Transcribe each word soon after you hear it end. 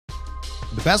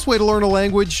The best way to learn a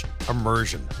language?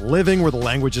 Immersion. Living where the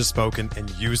language is spoken and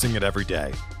using it every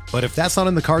day. But if that's not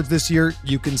in the cards this year,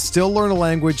 you can still learn a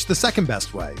language the second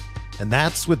best way, and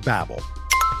that's with Babbel.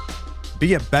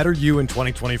 Be a better you in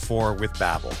 2024 with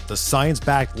Babbel, the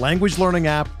science-backed language learning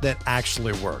app that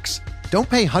actually works. Don't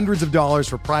pay hundreds of dollars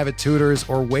for private tutors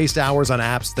or waste hours on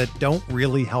apps that don't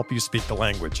really help you speak the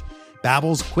language.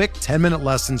 Babbel's quick 10-minute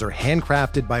lessons are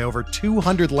handcrafted by over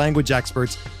 200 language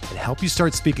experts and help you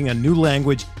start speaking a new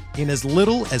language in as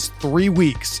little as 3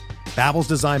 weeks. Babbel's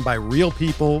designed by real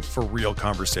people for real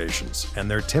conversations,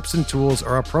 and their tips and tools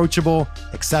are approachable,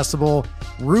 accessible,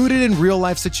 rooted in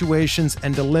real-life situations,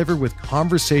 and delivered with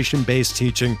conversation-based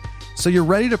teaching, so you're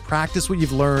ready to practice what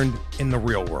you've learned in the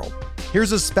real world.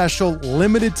 Here's a special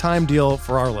limited-time deal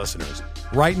for our listeners.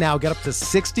 Right now, get up to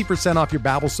 60% off your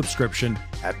Babbel subscription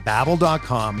at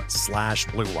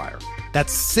babbel.com/Blue Wire.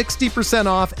 That's 60%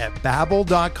 off at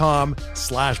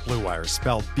babbel.com/Blue Wire,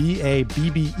 spelled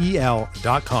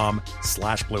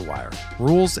BABBEL.com/Blue Wire.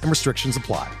 Rules and restrictions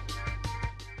apply.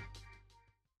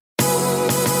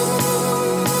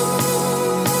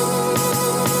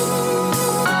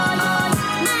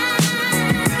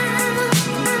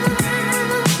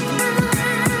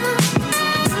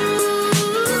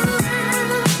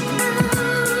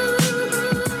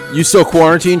 You still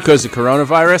quarantined because of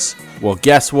coronavirus? Well,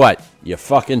 guess what? You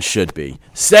fucking should be.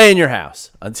 Stay in your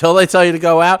house. Until they tell you to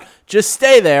go out, just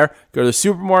stay there. Go to the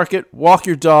supermarket, walk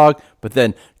your dog, but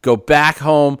then go back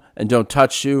home and don't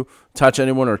touch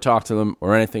anyone or talk to them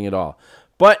or anything at all.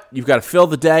 But you've got to fill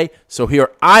the day, so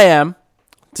here I am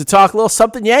to talk a little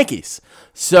something Yankees.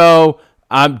 So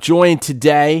I'm joined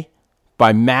today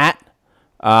by Matt.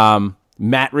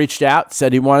 Matt reached out,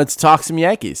 said he wanted to talk some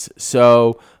Yankees.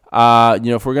 So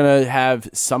if we're going to have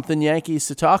something Yankees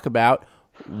to talk about,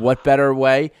 what better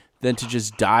way than to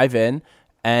just dive in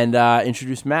and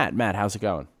introduce Matt. Matt, how's it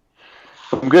going?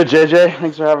 I'm good, JJ.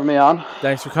 Thanks for having me on.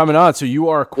 Thanks for coming on. So you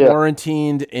are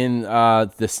quarantined in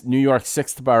this New York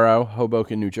 6th borough,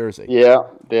 Hoboken, New Jersey. Yeah,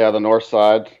 the north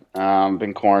side.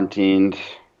 Been quarantined.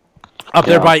 Up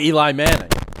there by Eli Manning.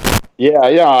 Yeah.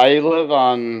 I live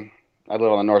on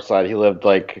the north side. He lived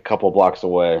like a couple blocks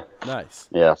away. Nice.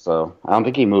 Yeah, so I don't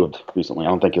think he moved recently. I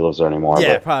don't think he lives there anymore.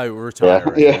 Yeah, but, probably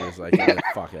retired. Yeah. He was like, get the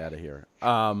fuck out of here.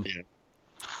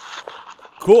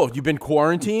 Cool. You've been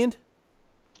quarantined?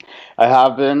 I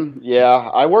have been. Yeah,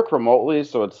 I work remotely,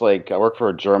 so it's like I work for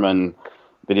a German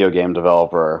video game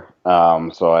developer.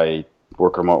 So I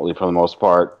work remotely for the most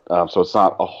part. So it's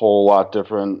not a whole lot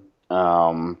different,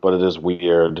 but it is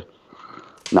weird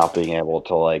not being able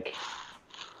to like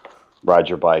ride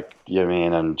your bike, you know what I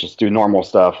mean, and just do normal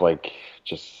stuff, like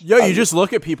just... you just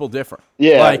look at people different.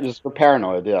 Yeah, like, just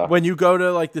paranoid, yeah. When you go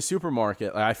to, like, the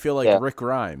supermarket, I feel like Rick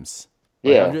Grimes.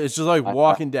 Like, yeah. It's just like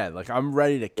Walking Dead. Like, I'm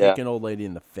ready to kick an old lady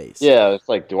in the face. Yeah, it's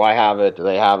like, do I have it? Do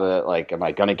they have it? Like, am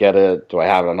I going to get it? Do I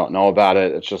have it? I don't know about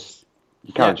it. It's just,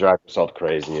 you kind of drive yourself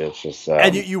crazy. It's just...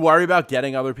 and you worry about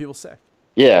getting other people sick.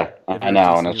 Yeah, I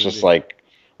know, and it's just like,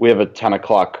 we have a 10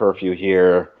 o'clock curfew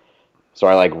here. So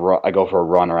I go for a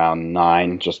run around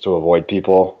 9 just to avoid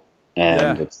people,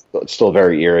 and it's still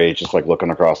very eerie, just like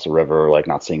looking across the river, like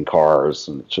not seeing cars,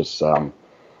 and it's just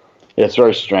it's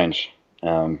very strange.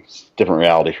 It's a different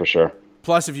reality for sure.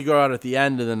 Plus, if you go out at the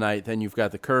end of the night, then you've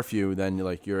got the curfew. Then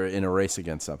you're in a race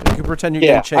against something. You can pretend you're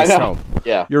getting chased home.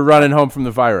 Yeah, you're running home from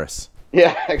the virus.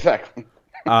 Yeah, exactly.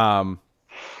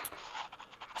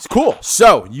 It's cool.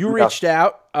 So you reached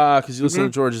out because you listen to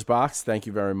George's Box. Thank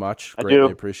you very much.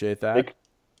 Greatly appreciate that. Big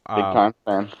time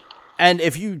fan. And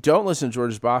if you don't listen to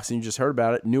George's Box and you just heard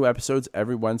about it, new episodes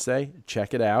every Wednesday.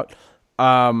 Check it out.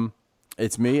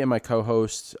 It's me and my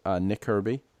co-host Nick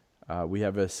Kirby. We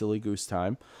have a silly goose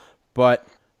time, but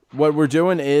what we're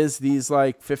doing is these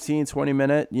like 15, 20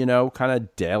 minute, kind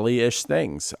of daily-ish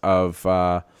things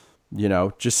of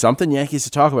just something Yankees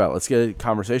to talk about. Let's get a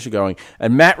conversation going.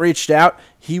 And Matt reached out.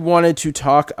 He wanted to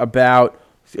talk about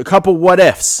a couple what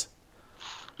ifs.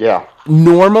 Yeah.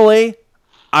 Normally,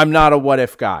 I'm not a what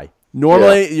if guy.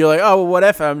 Normally, you're like, oh, well, what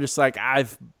if? I'm just like,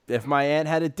 if my aunt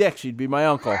had a dick, she'd be my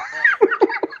uncle.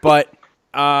 But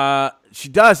she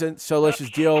doesn't, so let's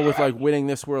just deal with like winning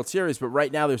this World Series. But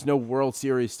right now, there's no World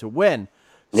Series to win.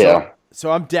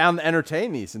 So I'm down to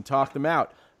entertain these and talk them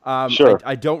out. Sure.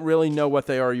 I don't really know what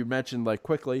they are. You mentioned like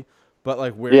quickly, but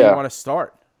like where do you want to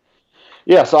start?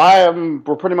 Yeah, so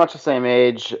we're pretty much the same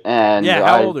age, and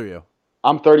how old are you?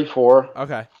 I'm 34.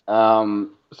 Okay.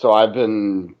 So I've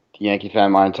been a Yankee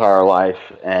fan my entire life,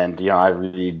 and I've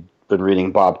really been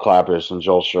reading Bob Klapisch and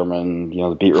Joel Sherman,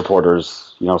 the beat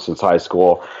reporters, since high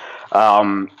school. Where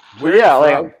are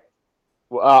you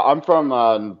from? I'm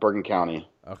from Bergen County.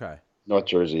 Okay. North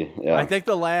Jersey. Yeah. I think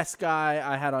the last guy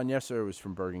I had on yesterday was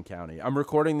from Bergen County. I'm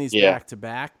recording these Yeah. back to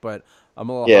back, but I'm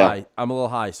a little Yeah. high. I'm a little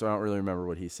high, so I don't really remember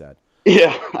what he said.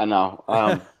 Yeah, I know.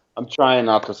 I'm trying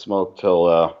not to smoke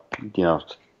till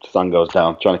sun goes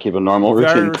down. Trying to keep a normal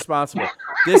Very routine. responsible.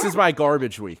 This is my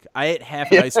garbage week. I ate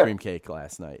half an ice cream cake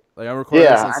last night. Like I'm recording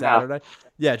Yeah, this on I know. Saturday.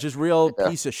 Yeah, just real Yeah.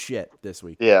 piece of shit this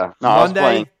week. Yeah. No, I was Monday,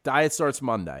 playing. diet starts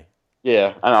Monday.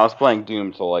 Yeah, I know. I was playing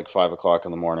Doom till like 5 o'clock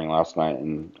in the morning last night,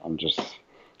 and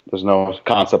there's no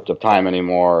concept of time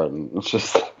anymore, and it's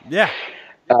just. Yeah.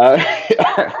 So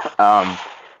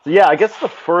yeah, I guess the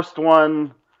first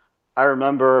one I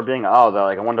remember being,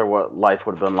 I wonder what life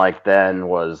would have been like then,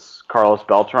 was Carlos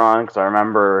Beltran, because I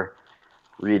remember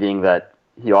reading that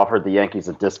he offered the Yankees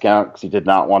a discount because he did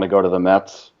not want to go to the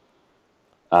Mets.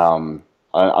 I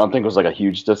don't think it was like a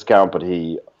huge discount, but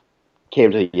he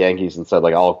came to the Yankees and said,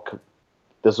 like,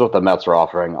 this is what the Mets are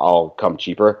offering, I'll come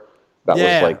cheaper. That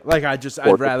was like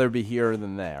I'd rather be here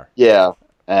than there. yeah.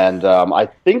 And I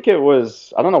think it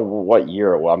was, I don't know what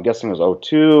year it was. I'm guessing it was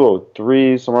 02,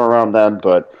 03, somewhere around then.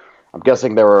 But I'm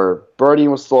guessing Bernie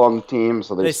was still on the team.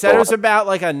 So They said it was about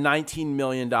like a $19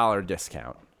 million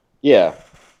discount. Yeah.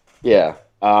 Yeah.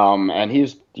 And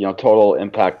he's, total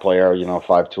impact player,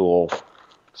 5-tool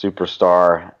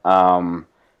superstar.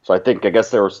 So I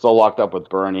guess they were still locked up with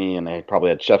Bernie, and they probably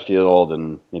had Sheffield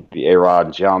and maybe A-Rod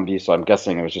and Giambi. So I'm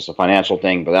guessing it was just a financial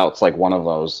thing. But that's like one of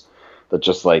those that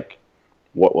just like,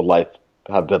 what would life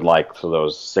have been like for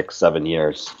those 6-7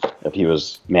 years if he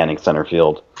was manning center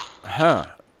field? Huh.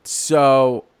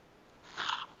 So,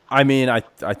 I mean, I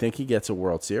think he gets a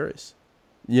World Series.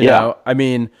 You know, I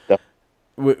mean,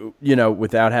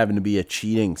 without having to be a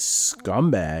cheating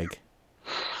scumbag.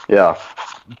 Yeah.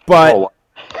 But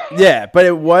but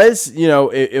it was,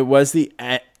 it was the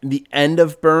end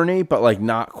of Bernie, but like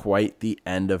not quite the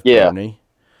end of Bernie.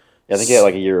 Yeah, I think he had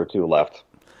like a year or two left.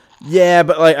 Yeah,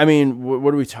 but like, I mean,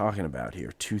 what are we talking about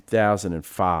here?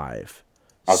 2005.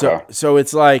 Okay. So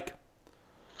it's like,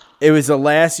 it was the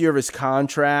last year of his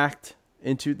contract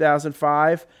in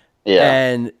 2005. Yeah.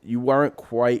 And you weren't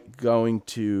quite going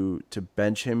to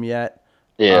bench him yet.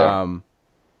 Yeah.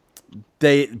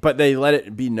 They let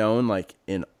it be known like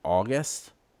in August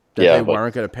that they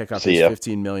weren't going to pick up his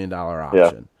 $15 million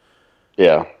option.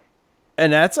 Yeah.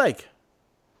 And that's like,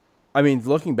 I mean,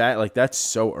 looking back, like that's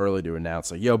so early to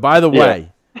announce. Like, yo, by the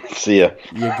way, see ya.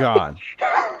 You're gone.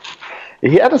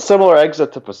 He had a similar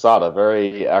exit to Posada,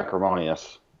 very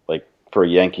acrimonious, like for a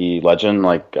Yankee legend.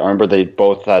 Like I remember they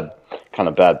both had kind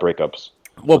of bad breakups.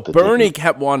 Well, Bernie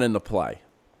kept wanting to play.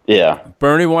 Yeah.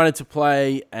 Bernie wanted to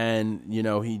play, and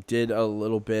he did a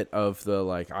little bit of the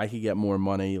like I could get more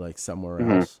money like somewhere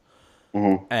else.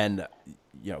 Mm-hmm. And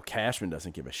Cashman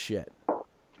doesn't give a shit.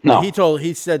 No.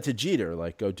 He said to Jeter,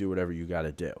 like, go do whatever you got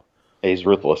to do. He's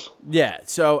ruthless. Yeah.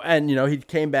 So, and he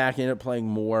came back, ended up playing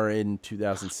more in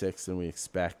 2006 than we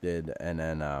expected, and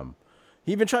then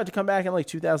he even tried to come back in like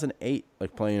 2008,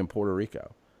 like playing in Puerto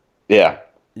Rico. Yeah.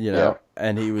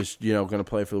 And he was going to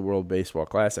play for the World Baseball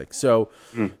Classic. So,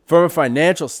 from a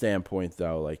financial standpoint,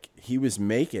 though, like he was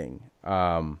making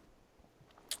a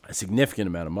significant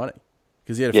amount of money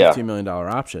because he had a $15 million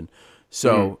option.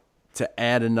 So, to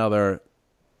add another.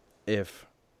 If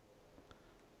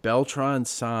Beltran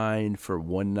signed for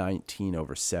 $119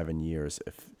 over 7 years,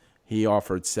 if he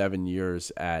offered 7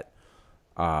 years at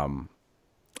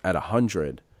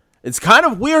 $100, it's kind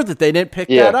of weird that they didn't pick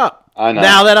that up. I know.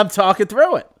 Now that I'm talking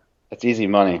through it, it's easy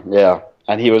money. Yeah,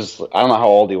 and he was, I don't know how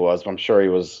old he was, but I'm sure he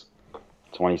was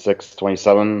 26,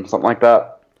 27, something like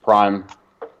that, prime.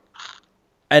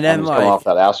 And then he was coming off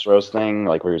that Astros thing,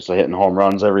 like where he was hitting home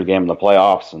runs every game in the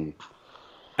playoffs, and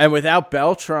without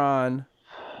Beltran,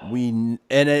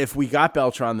 if we got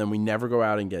Beltran, then we never go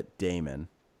out and get Damon.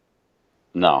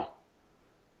 No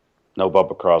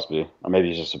Bubba Crosby, or maybe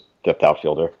he's just a fifth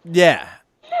outfielder. Yeah,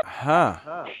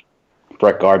 huh?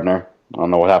 Brett Gardner, I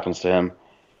don't know what happens to him.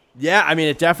 Yeah, I mean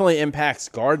it definitely impacts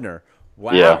Gardner.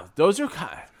 Wow, yeah. Those are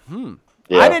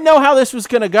Yeah. I didn't know how this was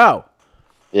gonna go.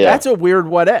 Yeah, that's a weird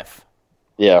what if.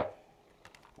 Yeah.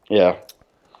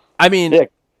 I mean. Yeah.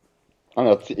 I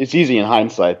don't know, it's easy in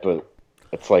hindsight, but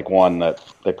it's like one that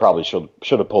they probably should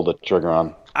have pulled the trigger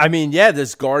on. I mean, yeah,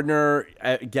 does Gardner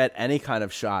get any kind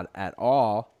of shot at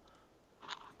all?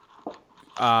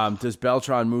 Does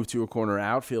Beltran move to a corner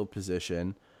outfield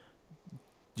position?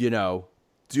 Do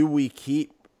we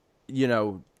keep,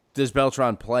 does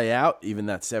Beltran play out even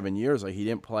that 7 years? Like he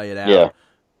didn't play it out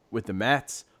with the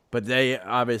Mets, but they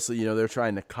obviously, they're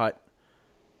trying to cut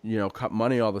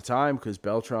money all the time because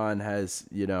Beltran has,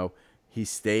 he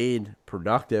stayed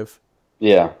productive.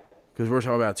 Yeah. Because we're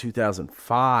talking about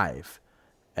 2005,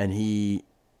 and he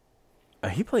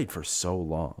He played for so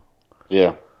long.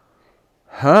 Yeah.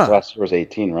 Huh. Last year was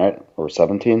 18, right? Or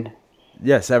 17?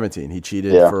 Yeah, 17. He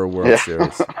cheated for a World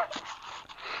Series.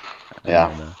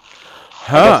 Yeah.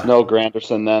 Huh. I guess no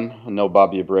Granderson then. No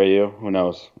Bobby Abreu. Who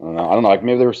knows? I don't know. Like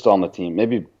maybe they were still on the team.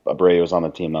 Maybe Abreu was on the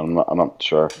team. I'm not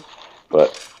sure.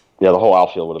 But yeah, the whole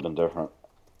outfield would have been different.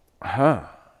 Huh.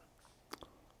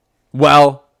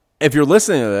 Well, if you're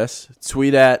listening to this,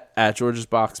 tweet at George's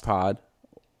Box Pod.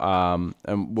 And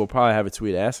we'll probably have a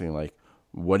tweet asking, like,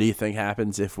 what do you think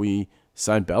happens if we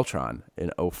sign Beltran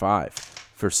in 05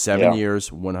 for 7 years,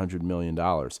 $100 million?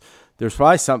 There's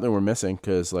probably something we're missing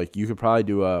because, like, you could probably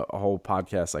do a whole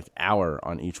podcast, like, hour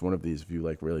on each one of these if you,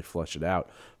 like, really flesh it out.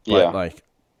 But, like,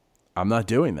 I'm not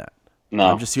doing that. No.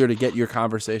 I'm just here to get your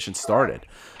conversation started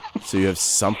so you have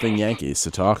something Yankees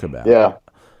to talk about. Yeah.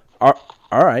 All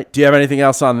right. Do you have anything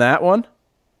else on that one?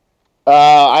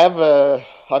 I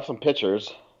have some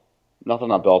pitchers.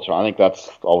 Nothing on Beltran. I think that's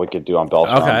all we could do on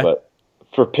Beltran. Okay. But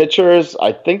for pitchers,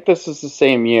 I think this is the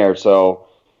same year. So,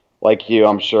 like you,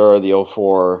 I'm sure the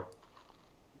 04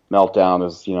 meltdown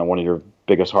is, one of your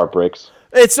biggest heartbreaks.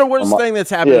 It's the worst thing that's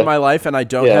happened in my life, and I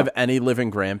don't Yeah. have any living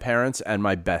grandparents, and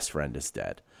my best friend is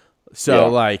dead.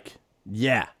 So,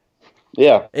 Yeah.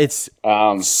 it's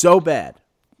so bad.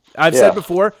 I've said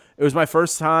before, it was my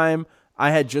first time. I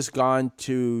had just gone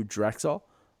to Drexel,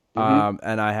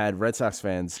 and I had Red Sox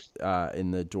fans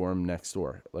in the dorm next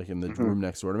door, like in the room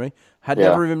next door to me. Had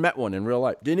never even met one in real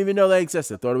life. Didn't even know they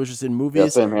existed. Thought it was just in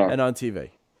movies and on TV.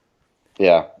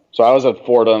 Yeah. So I was at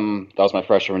Fordham. That was my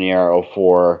freshman year,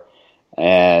 04,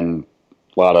 and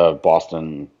a lot of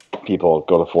Boston people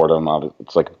go to Fordham.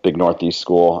 It's like a big Northeast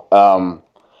school. But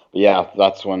yeah,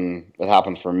 that's when it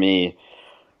happened for me.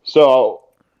 So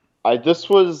this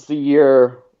was the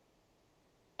year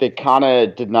they kind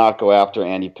of did not go after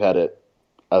Andy Pettitte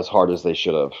as hard as they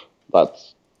should have.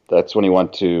 That's when he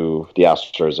went to the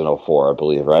Astros in 04, I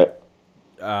believe, right?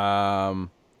 I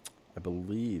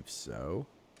believe so.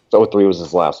 So 03 was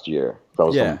his last year. That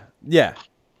was Yeah.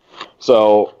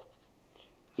 So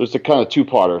there's a kind of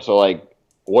two-parter. So, like,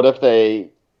 what if they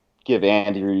give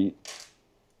Andy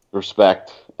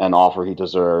respect and offer he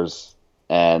deserves,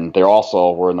 and they're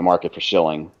also were in the market for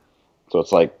Schilling? So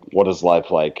it's like, what is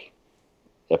life like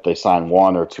if they sign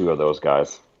one or two of those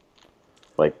guys?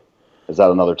 Like, is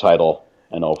that another title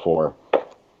in 04?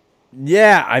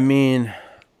 Yeah, I mean,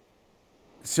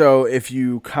 so if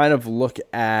you kind of look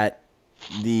at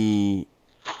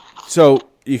so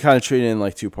you kind of treat it in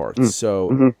like two parts.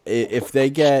 So if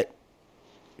they get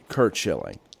Curt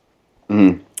Schilling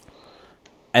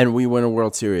and we win a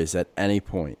World Series at any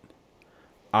point,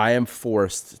 I am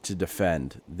forced to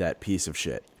defend that piece of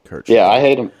shit, Curt Schilling. Yeah, I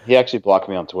hate him. He actually blocked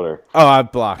me on Twitter. Oh, I'm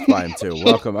blocked by him too.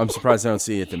 Welcome. I'm surprised I don't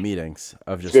see you at the meetings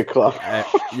of just Good club.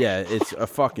 Yeah, it's a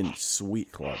fucking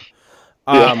sweet club.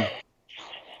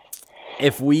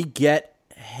 If we get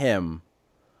him,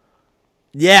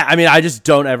 yeah, I mean, I just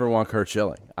don't ever want Curt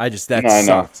Schilling.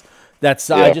 Sucks.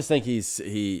 I just think he's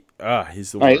the worst.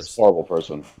 He's a horrible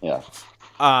person. Yeah.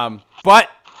 But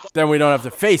then we don't have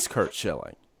to face Curt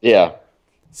Schilling. Yeah.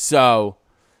 So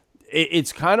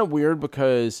it's kind of weird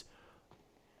because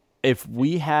if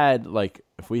we had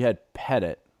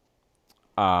Pettitte,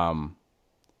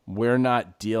 we're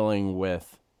not dealing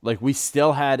with, like, we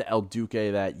still had El Duque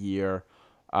that year.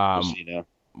 Mussina.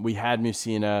 We had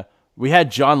Mussina. We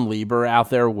had John Lieber out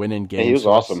there winning games. Yeah, he was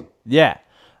awesome. Yeah.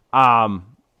 I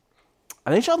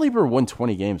think John Lieber won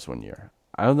 20 games one year.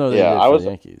 I don't know that he did for the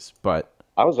Yankees, but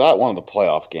I was at one of the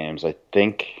playoff games, I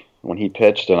think, when he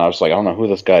pitched, and I was like, I don't know who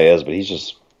this guy is, but he's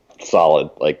just solid,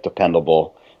 like,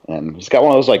 dependable. And he's got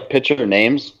one of those, like, pitcher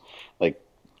names, like,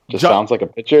 sounds like a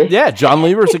pitcher. Yeah, John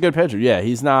Lieber's a good pitcher. Yeah,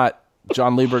 he's not –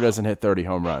 John Lieber doesn't hit 30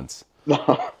 home runs. And,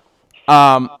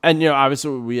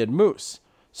 obviously we had Moose.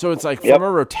 So it's like from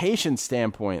a rotation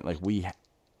standpoint, like we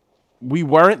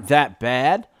weren't that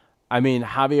bad. I mean,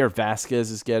 Javier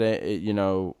Vasquez is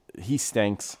getting, he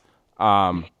stinks.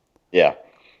 Yeah.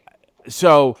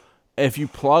 So if you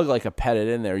plug like a Pettitte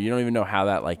in there, you don't even know how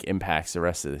that like impacts the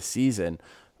rest of the season.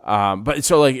 But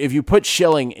so like if you put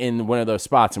Schilling in one of those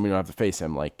spots and we don't have to face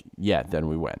him, like, then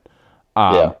we win.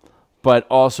 But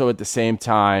also at the same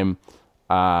time,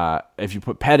 if you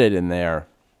put Pettitte in there,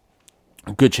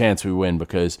 a good chance we win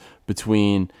because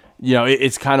between,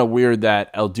 it's kind of weird that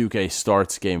El Duque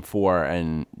starts game 4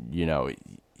 and,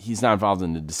 he's not involved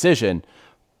in the decision.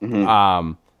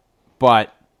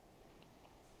 But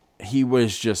he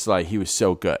was just like, he was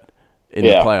so good in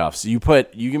the playoffs.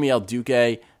 You give me El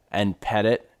Duque and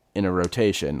Pettitte in a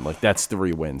rotation, like that's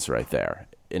 3 wins right there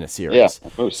in a series.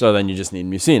 Yeah. So then you just need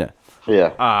Mussina.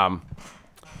 Yeah.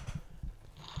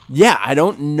 Yeah, I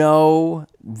don't know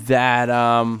that.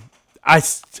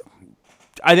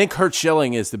 I think Curt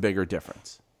Schilling is the bigger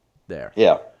difference there.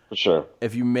 Yeah, for sure.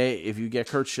 If you get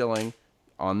Curt Schilling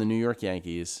on the New York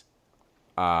Yankees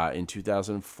in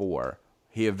 2004,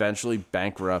 he eventually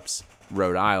bankrupts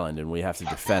Rhode Island, and we have to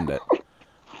defend it.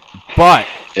 But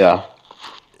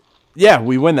yeah,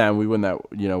 we win that. And we win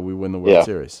that. We win the World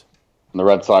Series. And the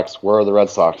Red Sox. Where are the Red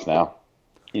Sox now?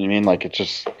 You know what I mean? Like, it's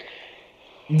just.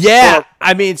 Yeah,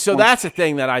 I mean, so that's a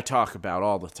thing that I talk about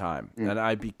all the time, and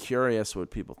I'd be curious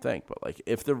what people think. But like,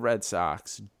 if the Red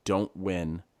Sox don't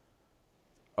win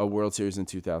a World Series in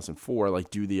 2004,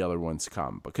 like, do the other ones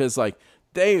come? Because like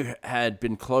they had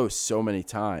been close so many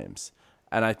times,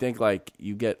 and I think like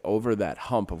you get over that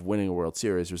hump of winning a World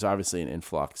Series. There's obviously an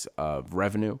influx of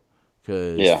revenue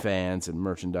because fans and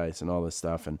merchandise and all this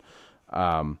stuff,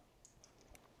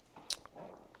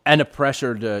 and a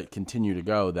pressure to continue to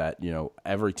go that,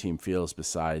 every team feels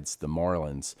besides the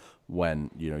Marlins when,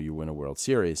 you win a World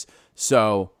Series.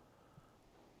 So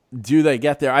do they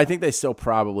get there? I think they still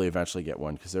probably eventually get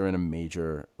one because they're in a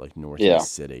major, like,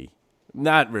 Northeast city.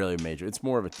 Not really major. It's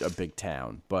more of a big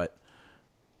town. But,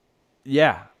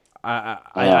 yeah,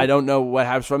 I don't know what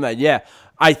happens from that. Yeah,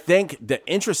 I think the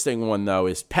interesting one, though,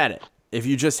 is Pettit. If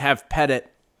you just have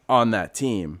Pettit on that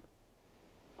team,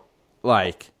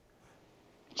 like...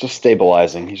 just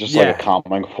stabilizing. He's just like a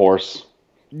calming force.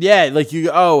 Yeah, like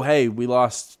hey, we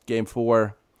lost game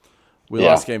 4. We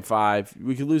lost game 5.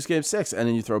 We could lose game 6. And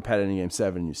then you throw Pettit in game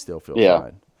 7 and you still feel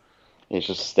fine. He's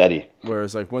just steady.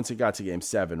 Whereas, like, once it got to game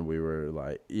 7, we were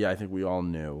like, I think we all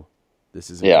knew this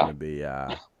isn't going to be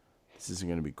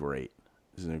great.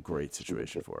 This isn't a great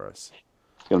situation for us.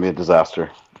 It's going to be a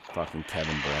disaster. Fucking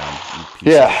Kevin Brown. You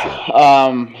piece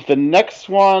of shit. The next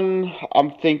one,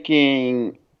 I'm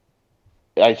thinking...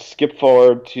 I skip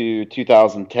forward to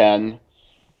 2010.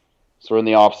 So we're in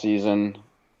the off season,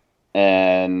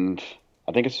 and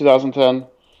I think it's 2010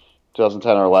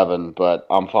 or 11. But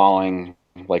I'm following,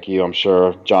 like you, I'm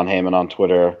sure, John Heyman on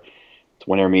Twitter,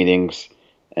 winter meetings,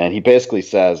 and he basically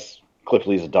says Cliff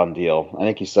Lee's a done deal. I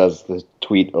think he says the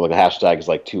tweet or like the hashtag is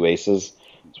like 2 aces.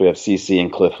 So we have CC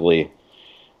and Cliff Lee,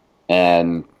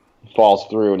 and he falls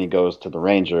through and he goes to the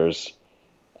Rangers,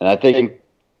 and I think.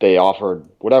 They offered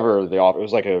whatever they offered. It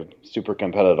was like a super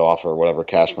competitive offer, whatever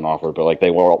Cashman offered, but like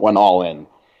they went all in.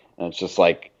 And it's just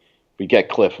like, if we get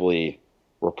Cliff Lee,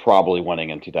 we're probably winning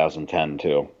in 2010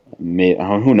 too.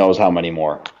 Who knows how many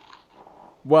more?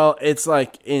 Well, it's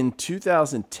like in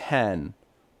 2010,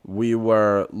 we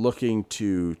were looking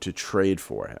to trade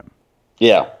for him.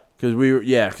 Yeah. Because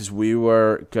we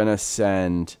were going to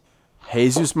send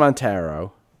Jesus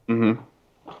Montero. Mm-hmm.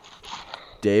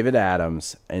 David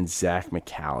Adams and Zach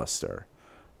McAllister.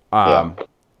 And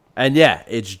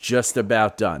it's just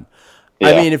about done. Yeah.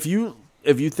 I mean, if you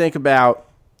think about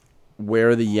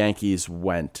where the Yankees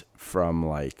went from,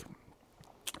 like,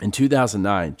 in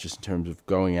 2009, just in terms of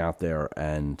going out there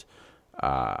and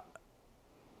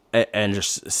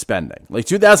just spending. Like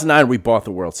 2009, we bought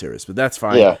the World Series, but that's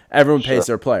fine. Yeah, everyone pays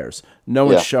their players. No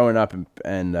one's showing up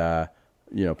and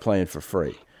playing for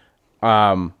free.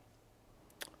 But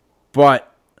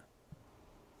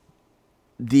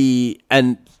they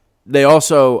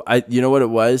also, you know what it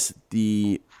was?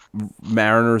 The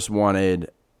Mariners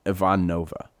wanted Ivan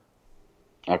Nova.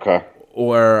 Okay.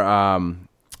 Or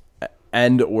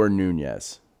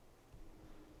Nunez.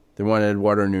 They wanted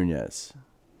Eduardo Nunez.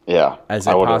 Yeah. As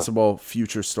a possible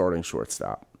future starting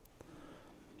shortstop.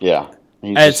 Yeah.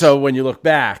 So when you look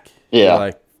back, you're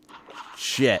like,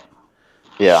 shit.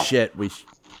 Yeah. Shit,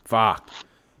 fuck.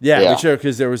 Yeah, we should,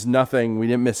 because there was nothing. We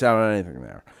didn't miss out on anything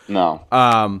there. No.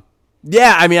 I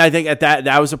mean, I think at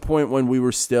that was a point when we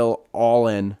were still all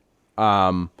in.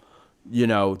 The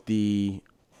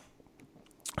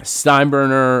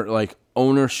Steinbrenner, like,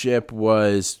 ownership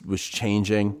was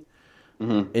changing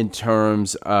in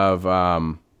terms of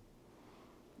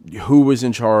who was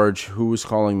in charge, who was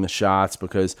calling the shots,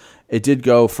 because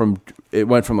it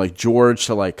went from like George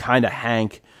to like kind of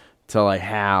Hank to like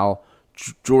Hal.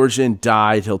 George didn't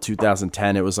die till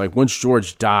 2010. It was like once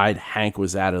George died, Hank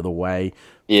was out of the way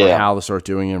for Hal to start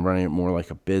doing it and running it more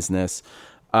like a business.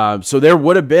 So there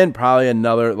would have been probably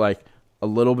another, like, a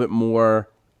little bit more,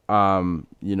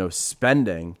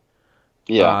 spending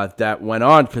that went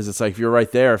on, because it's like, if you're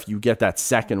right there, if you get that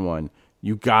second one,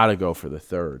 you got to go for the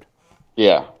third.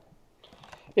 Yeah.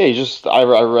 Yeah, I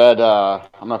read, I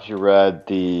don't know if you read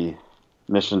the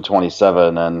Mission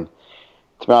 27, and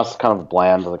to be honest, it's kind of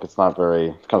bland. Like, it's kind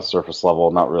of surface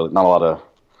level, not a lot of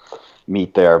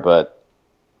meat there, but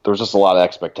there was just a lot of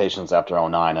expectations after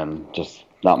 2009 and just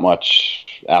not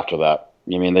much after that.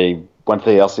 I mean, they went to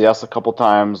the LCS a couple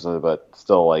times, but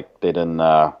still, like, they didn't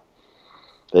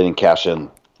cash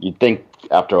in. You'd think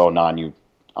after '09,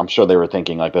 I'm sure they were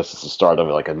thinking like this is the start of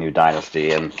like a new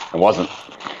dynasty, and it wasn't.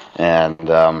 And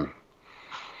I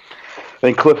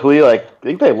think Cliff Lee, I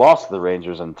think they lost to the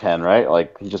Rangers in 10, right?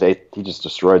 Like Cliff Lee just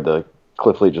destroyed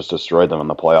them in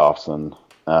the playoffs, and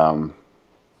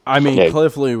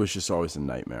Cliff Lee was just always a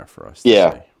nightmare for us.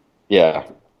 Yeah.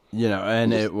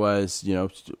 And it was,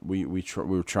 we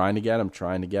were trying to get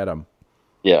him.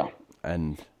 Yeah.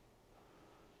 And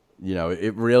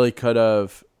it really could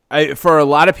have. For a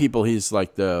lot of people, he's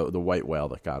like the white whale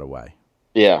that got away.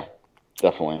 Yeah,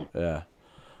 definitely. Yeah.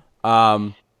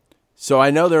 So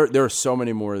I know there are so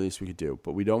many more of these we could do,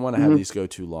 but we don't want to have these go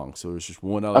too long. So there's just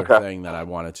one other thing that I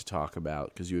wanted to talk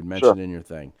about because you had mentioned in your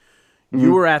thing.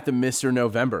 You were at the Mr.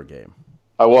 November game.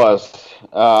 I was. So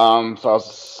I was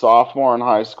a sophomore in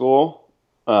high school.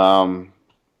 It's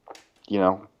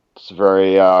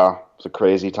it's a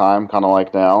crazy time, kind of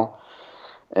like now.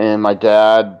 And my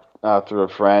dad, through a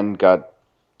friend, got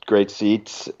great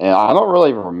seats. And I don't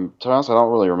really, to be honest, I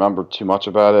don't really remember too much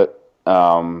about it.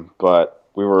 But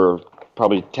we were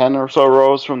probably 10 or so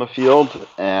rows from the field,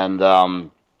 and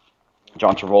John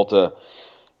Travolta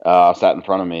sat in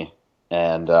front of me.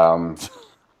 And I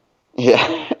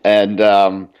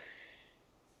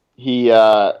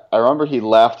remember he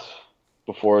left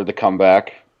before the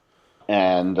comeback,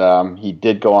 and he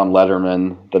did go on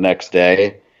Letterman the next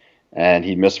day, and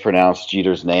he mispronounced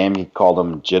Jeter's name. He called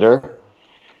him Jitter.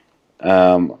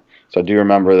 So I do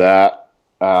remember that.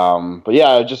 But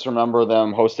yeah, I just remember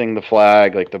them hosting the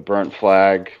flag, like the burnt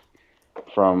flag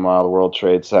from the World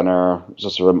Trade Center. It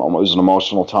was an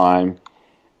emotional time,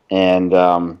 and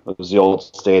it was the old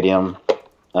stadium.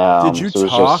 Did you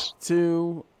talk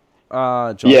to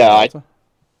John? Yeah,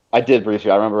 I did briefly.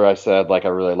 I remember I said I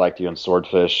really liked you in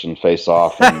Swordfish and Face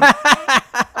Off. And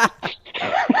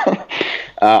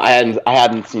I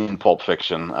hadn't seen Pulp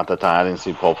Fiction at the time. I didn't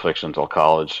see Pulp Fiction until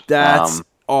college. That's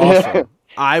awesome.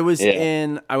 I went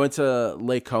to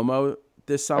Lake Como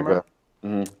this summer,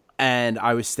 and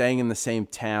I was staying in the same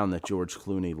town that George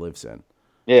Clooney lives in.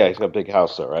 Yeah, he's got a big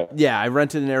house there, right? Yeah, I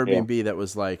rented an Airbnb that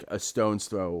was like a stone's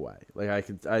throw away. I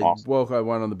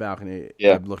went on the balcony,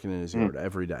 I'm looking in his yard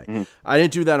every day. Mm-hmm. I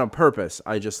didn't do that on purpose.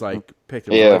 I just picked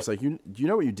it up. I was like, do you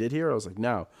know what you did here? I was like,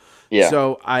 no. Yeah.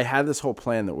 So I had this whole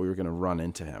plan that we were going to run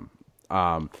into him.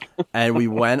 And we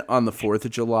went on the 4th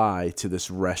of July to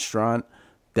this restaurant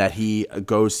that he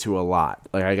goes to a lot.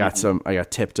 I got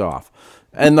tipped off.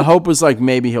 And the hope was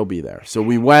maybe he'll be there. So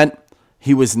we went,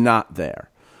 he was not there.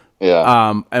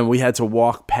 Yeah. And we had to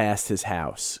walk past his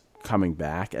house coming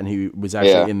back, and he was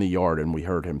actually in the yard, and we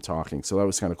heard him talking. So that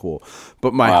was kind of cool.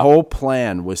 But my whole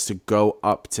plan was to go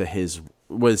up to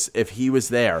if he was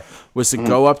there, was to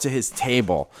go up to his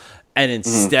table, and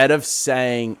instead of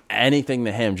saying anything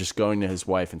to him, just going to his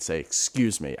wife and say,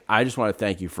 "Excuse me, I just want to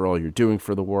thank you for all you're doing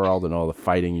for the world and all the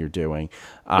fighting you're doing."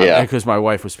 Because my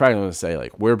wife was probably going to say,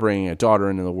 we're bringing a daughter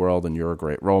into the world, and you're a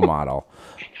great role model.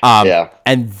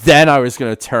 And then I was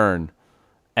going to turn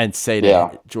and say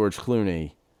to George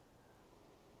Clooney,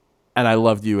 "And I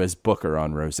loved you as Booker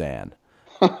on Roseanne."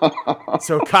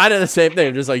 So kind of the same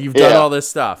thing. Just you've done all this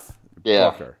stuff. Yeah.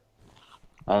 Booker.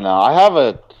 I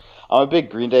know. I'm a big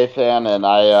Green Day fan, and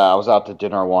I was out to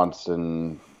dinner once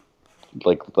in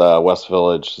the West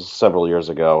Village several years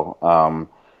ago.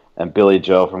 And Billy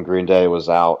Joe from Green Day was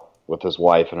out with his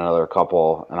wife and another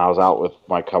couple, and I was out with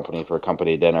my company for a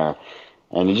company dinner.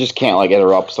 And you just can't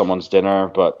interrupt someone's dinner,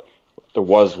 but there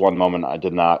was one moment I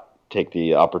did not take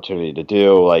the opportunity to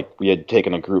do. We had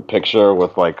taken a group picture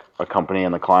with a company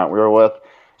and the client we were with,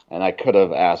 and I could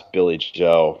have asked Billy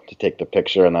Joe to take the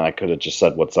picture, and then I could have just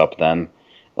said what's up then.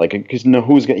 Because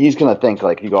he's gonna think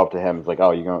you go up to him, it's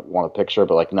oh, you're gonna want a picture,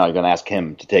 but no, you're gonna ask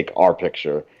him to take our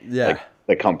picture. Yeah.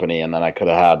 The company, and then I could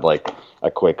have had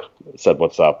a quick said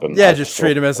what's up, and just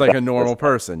treat him as a normal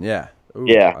person. Yeah. Ooh,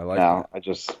 yeah. I like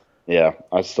that.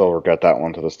 I still regret that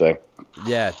one to this day.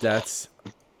 Yeah, that's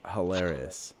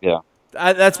hilarious. Yeah.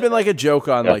 That's been a joke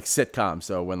on sitcoms.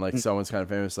 So when someone's kind of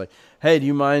famous, hey, do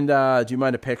you mind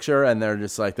a picture? And they're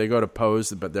just they go to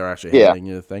pose, but they're actually handing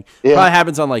you the thing. Yeah. Probably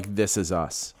happens on This Is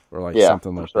Us or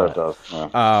something like that. It does.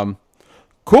 Yeah.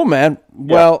 Cool, man.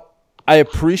 Well, I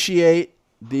appreciate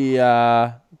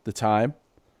the time.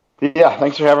 Yeah,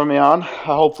 thanks for having me on. I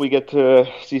hope we get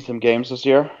to see some games this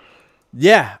year.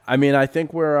 Yeah, I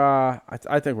think we're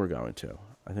I think we're going to.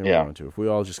 We're going to. If we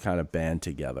all just kind of band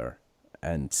together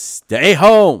and stay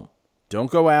home. Don't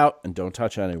go out and don't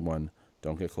touch anyone.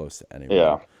 Don't get close to anyone.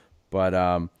 Yeah. But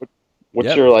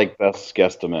what's your best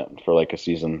guesstimate for a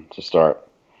season to start?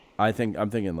 I'm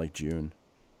thinking June.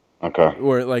 Okay.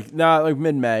 Or like not like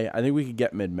mid-May. I think we could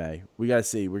get mid-May. We gotta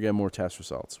see. We're getting more test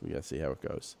results. We gotta see how it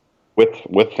goes.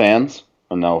 With fans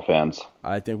or no fans?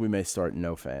 I think we may start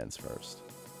no fans first.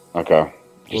 Okay.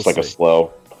 Just We'll like see. a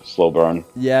slow burn.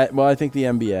 Yeah, well, I think the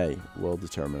NBA will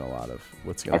determine a lot of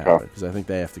what's going to happen because I think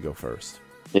they have to go first.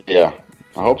 Yeah,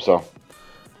 I hope so.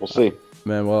 We'll see.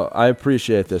 Man, well, I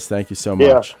appreciate this. Thank you so much.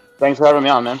 Yeah, thanks for having me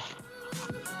on, man.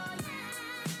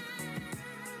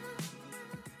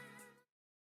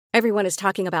 Everyone is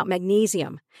talking about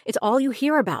magnesium. It's all you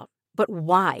hear about. But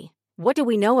why? What do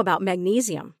we know about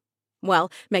magnesium?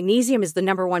 Well, magnesium is the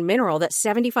number one mineral that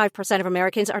 75% of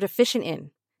Americans are deficient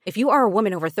in. If you are a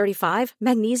woman over 35,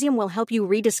 magnesium will help you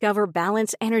rediscover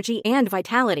balance, energy, and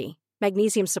vitality.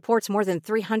 Magnesium supports more than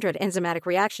 300 enzymatic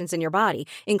reactions in your body,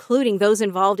 including those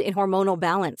involved in hormonal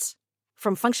balance.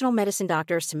 From functional medicine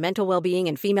doctors to mental well-being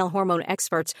and female hormone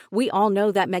experts, we all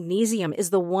know that magnesium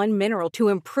is the one mineral to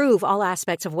improve all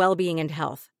aspects of well-being and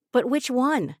health. But which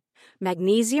one?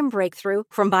 Magnesium Breakthrough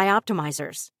from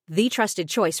Bioptimizers, the trusted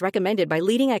choice recommended by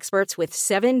leading experts with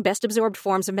 7 best-absorbed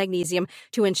forms of magnesium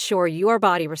to ensure your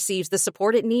body receives the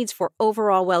support it needs for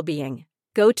overall well-being.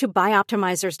 Go to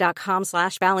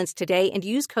bioptimizers.com/balance today and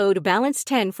use code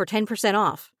BALANCE10 for 10%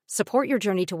 off. Support your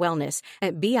journey to wellness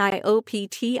at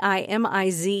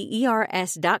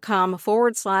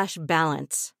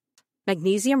bioptimizers.com/balance.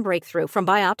 Magnesium Breakthrough from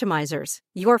Bioptimizers,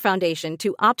 your foundation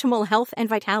to optimal health and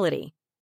vitality.